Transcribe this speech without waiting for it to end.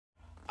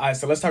Alright,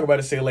 so let's talk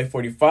about the CLA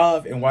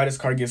 45 and why this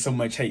car gets so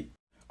much hate.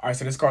 Alright,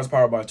 so this car is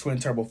powered by a twin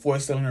turbo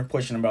 4-cylinder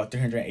pushing about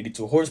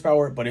 382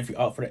 horsepower, but if you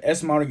opt for the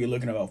S model, you're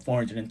looking at about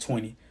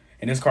 420.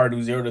 And this car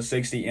do 0 to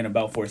 60 in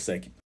about 4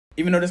 seconds.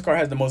 Even though this car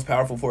has the most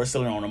powerful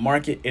 4-cylinder on the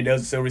market, it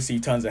does still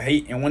receive tons of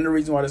hate. And one of the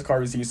reasons why this car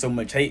receives so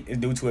much hate is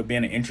due to it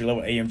being an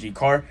entry-level AMG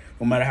car.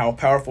 No matter how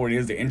powerful it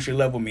is, the entry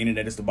level, meaning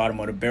that it's the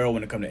bottom of the barrel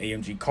when it comes to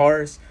AMG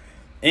cars.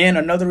 And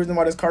another reason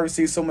why this car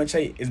receives so much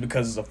hate is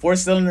because it's a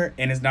 4-cylinder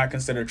and it's not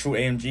considered a true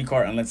AMG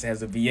car unless it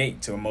has a V8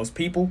 to most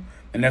people.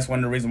 And that's one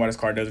of the reasons why this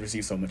car does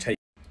receive so much hate.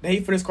 The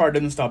hate for this car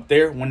doesn't stop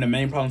there. One of the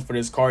main problems for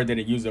this car is that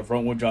it uses a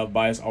front-wheel drive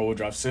bias all-wheel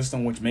drive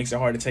system, which makes it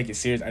hard to take it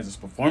serious as a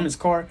performance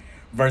car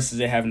versus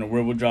it having a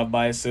rear-wheel drive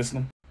bias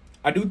system.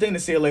 I do think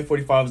the CLA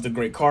 45 is a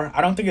great car.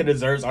 I don't think it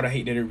deserves all the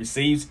hate that it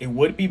receives. It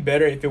would be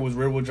better if it was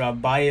rear-wheel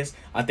drive bias.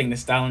 I think the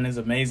styling is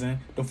amazing.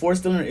 The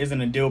 4-cylinder isn't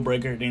a deal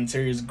breaker. The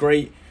interior is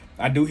great.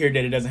 I do hear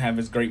that it doesn't have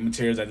as great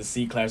materials as the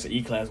C-Class or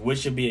E-Class, which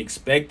should be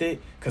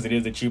expected because it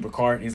is a cheaper car.